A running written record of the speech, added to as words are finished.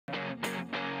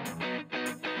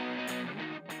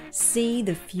See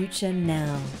the future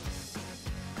now.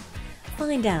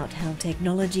 Find out how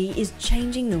technology is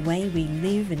changing the way we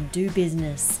live and do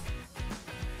business.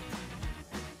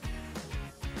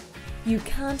 You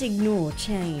can't ignore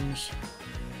change.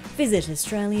 Visit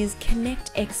Australia's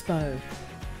CONNECT EXPO.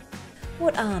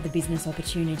 What are the business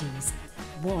opportunities?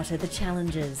 What are the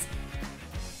challenges?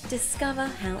 Discover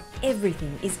how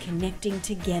everything is connecting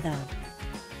together.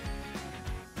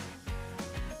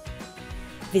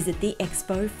 Visit the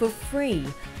Expo for free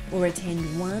or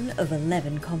attend one of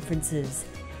 11 conferences.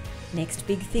 Next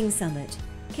Big Thing Summit,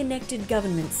 Connected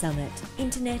Government Summit,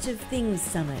 Internet of Things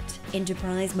Summit,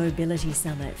 Enterprise Mobility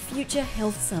Summit, Future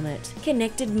Health Summit,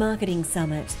 Connected Marketing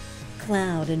Summit,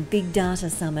 Cloud and Big Data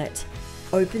Summit,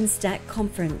 OpenStack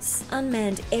Conference,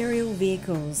 Unmanned Aerial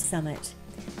Vehicles Summit,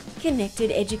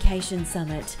 Connected Education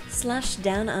Summit, Slush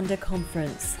Down Under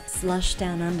Conference, Slush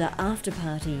Down Under After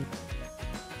Party.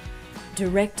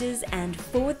 Directors and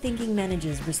forward-thinking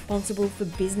managers responsible for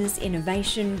business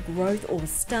innovation, growth or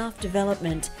staff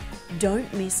development,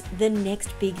 don't miss the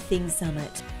Next Big Thing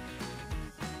Summit.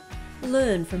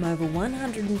 Learn from over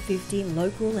 150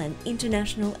 local and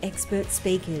international expert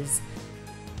speakers.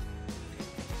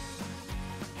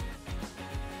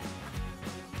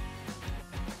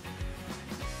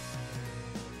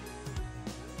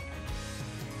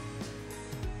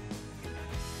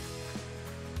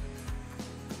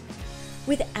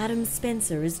 With Adam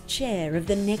Spencer as chair of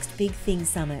the Next Big Thing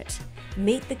Summit.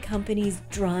 Meet the companies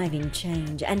driving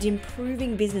change and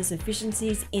improving business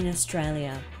efficiencies in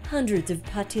Australia. Hundreds of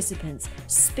participants,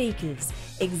 speakers,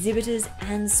 exhibitors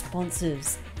and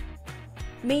sponsors.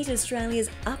 Meet Australia's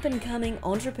up-and-coming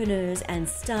entrepreneurs and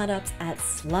startups at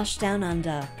Slush Down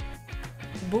Under.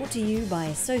 Brought to you by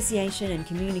Association and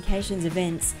Communications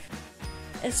Events,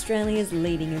 Australia's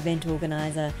leading event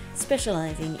organiser,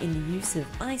 specialising in the use of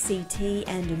ICT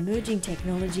and emerging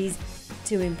technologies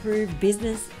to improve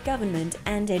business, government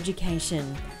and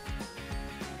education.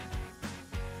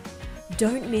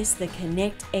 Don't miss the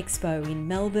CONNECT Expo in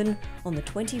Melbourne on the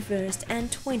 21st and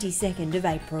 22nd of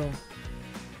April.